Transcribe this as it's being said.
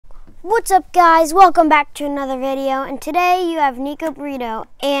What's up, guys? Welcome back to another video, and today you have Niko Burrito.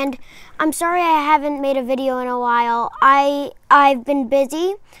 And I'm sorry I haven't made a video in a while. I've been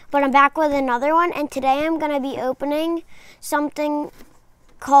busy, but I'm back with another one, and today I'm gonna be opening something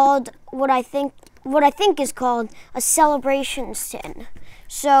called what I think is called a celebrations tin.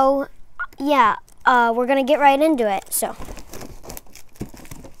 So yeah, we're gonna get right into it. So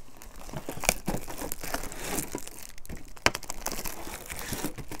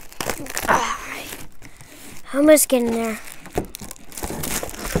almost getting there.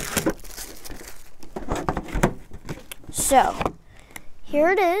 So here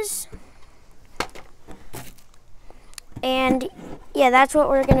it is. And yeah, that's what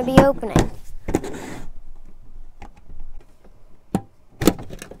we're going to be opening.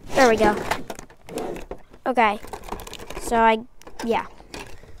 There we go. Okay. So yeah.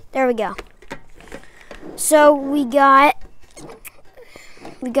 There we go. So we got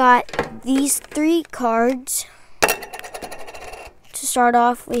these 3 cards. To start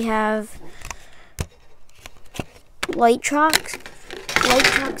off, we have Light Trucks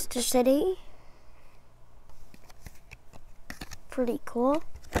to City. Pretty cool.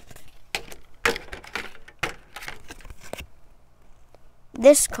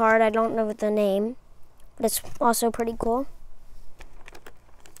 This card, I don't know the name, but it's also pretty cool.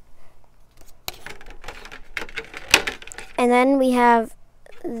 And then we have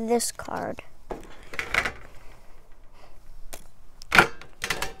this card.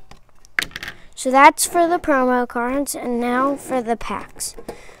 So that's for the promo cards, and now for the packs.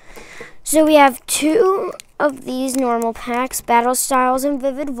 So we have 2 of these normal packs, Battle Styles and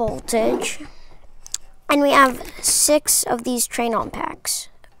Vivid Voltage. And we have 6 of these train-on packs,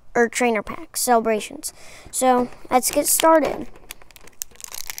 or trainer packs, celebrations. So let's get started.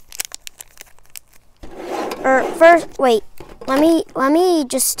 Or first, wait, let me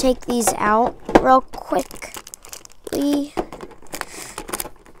just take these out real quickly.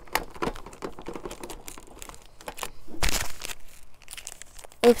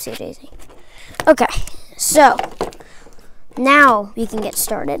 Oopsie daisy. Okay, so now we can get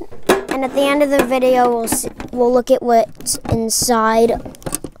started. And at the end of the video, we'll look at what's inside.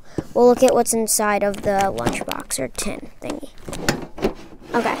 We'll look at what's inside of the lunchbox or tin thingy.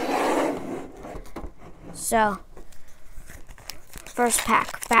 Okay. So, first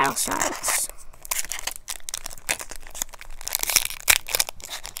pack, Battle Styles.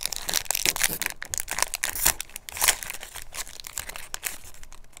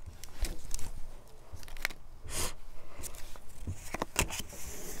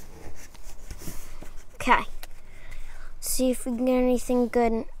 Okay, see if we can get anything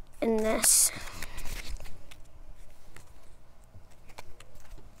good in this.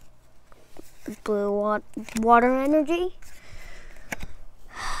 Blue water energy.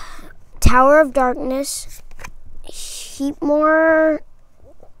 Tower of Darkness. Heapmore.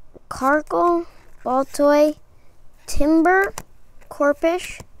 Carkle. Baltoy. Timber.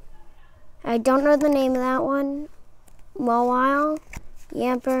 Corpish. I don't know the name of that one. Mawile.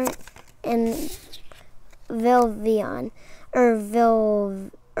 Yamper. And Vivillion, or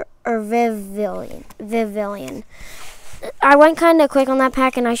Vivillon. I went kind of quick on that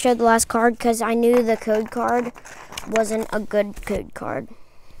pack, and I showed the last card because I knew the code card wasn't a good code card.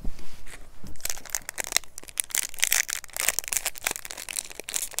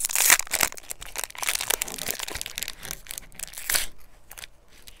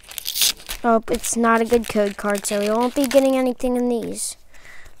 Oh, it's not a good code card, so we won't be getting anything in these,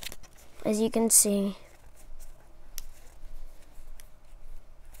 as you can see.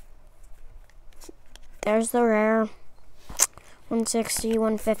 There's the rare 160,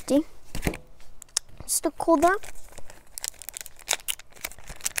 150. Still cool though.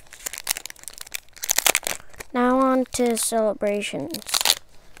 Now on to celebrations.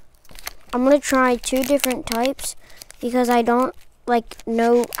 I'm gonna try 2 different types because I don't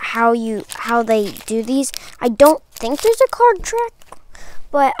know how they do these. I don't think there's a card trick,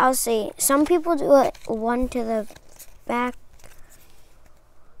 but I'll see. Some people do it 1 to the back.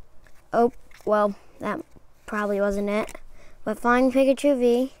 Oh, well, that probably wasn't it. But Flying Pikachu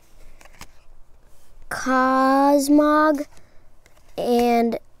V, Cosmog,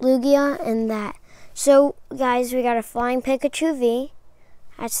 and Lugia, and that. So, guys, we got a Flying Pikachu V.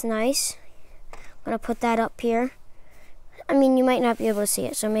 That's nice. I'm going to put that up here. I mean, you might not be able to see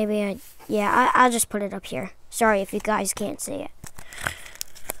it, so maybe I'll just put it up here. Sorry if you guys can't see it.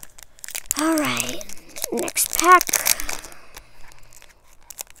 Alright, next pack.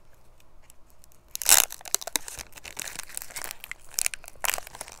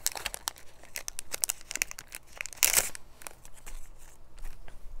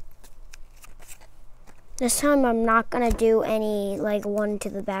 This time I'm not gonna do any like one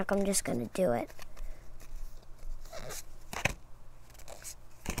to the back. I'm just gonna do it.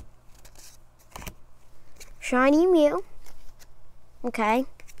 Shiny Mew. Okay.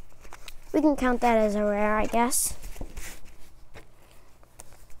 We can count that as a rare, I guess.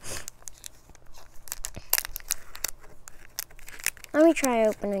 Let me try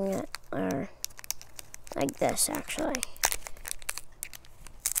opening it, or like this actually.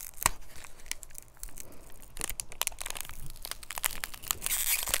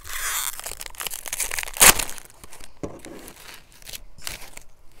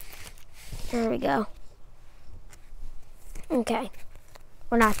 There we go. Okay,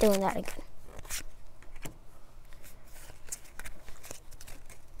 we're not doing that again.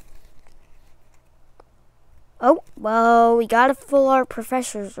 Oh, well, we got a full art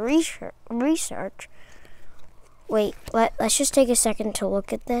professor's research. Wait, let's just take a second to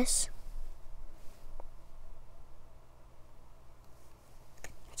look at this.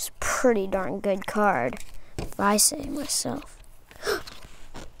 It's a pretty darn good card, if I say myself.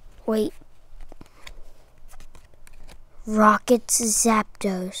 Wait. Rockets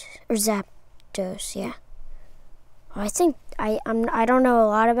Zapdos, or Zapdos, yeah. I think I don't know a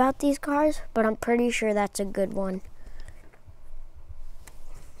lot about these cards, but I'm pretty sure that's a good one.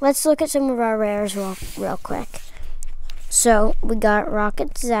 Let's look at some of our rares real quick. So we got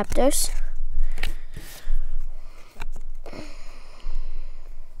Rocket Zapdos,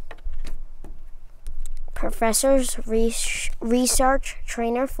 Professor's Research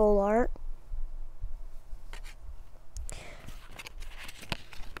Trainer Full Art,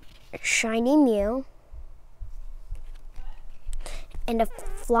 Shiny Mew, and a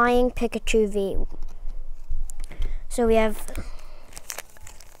Flying Pikachu V. So we have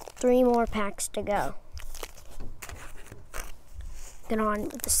 3 more packs to go. Get on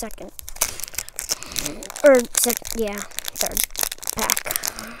with the second, or third pack.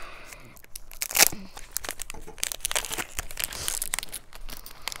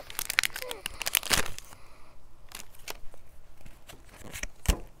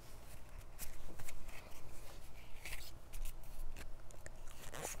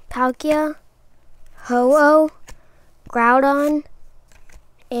 Palkia, Ho-Oh, Groudon,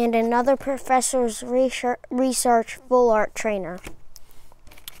 and another Professor's Research Full Art Trainer.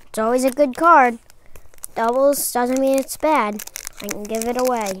 It's always a good card. Doubles doesn't mean it's bad. I can give it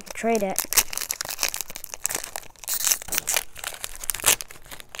away, trade it.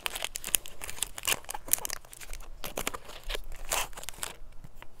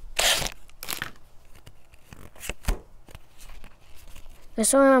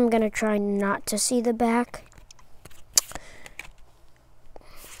 This one I'm going to try not to see the back.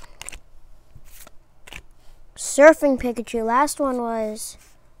 Surfing Pikachu. Last one was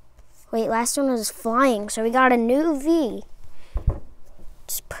flying, so we got a new V.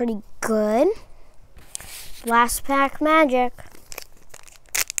 It's pretty good. Last pack magic.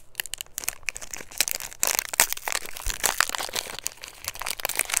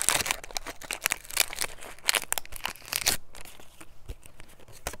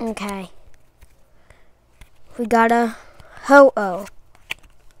 Okay. We got a Ho-Oh,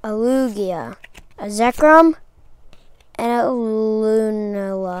 a Lugia, a Zekrom, and a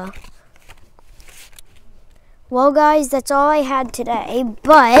Lunala. Well, guys, that's all I had today,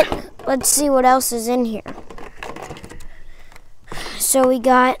 but let's see what else is in here. So we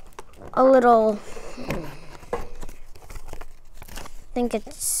got a little, I think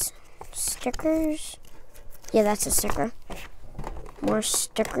it's stickers. Yeah, that's a sticker. More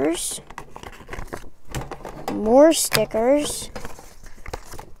stickers. More stickers.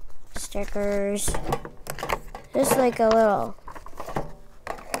 Stickers. Just like a little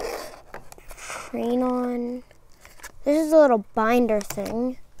train on. This is a little binder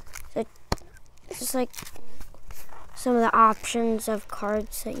thing. So just like some of the options of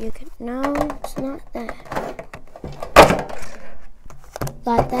cards that you could. No, it's not that.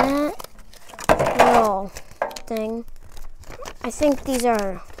 Got that little thing. I think these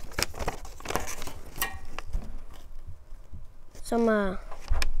are some, I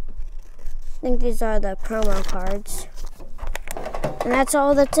think these are the promo cards. And that's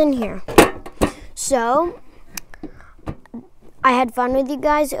all that's in here. So, I had fun with you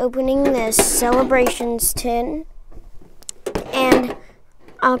guys opening this Celebrations tin. And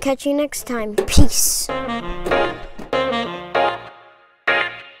I'll catch you next time. Peace.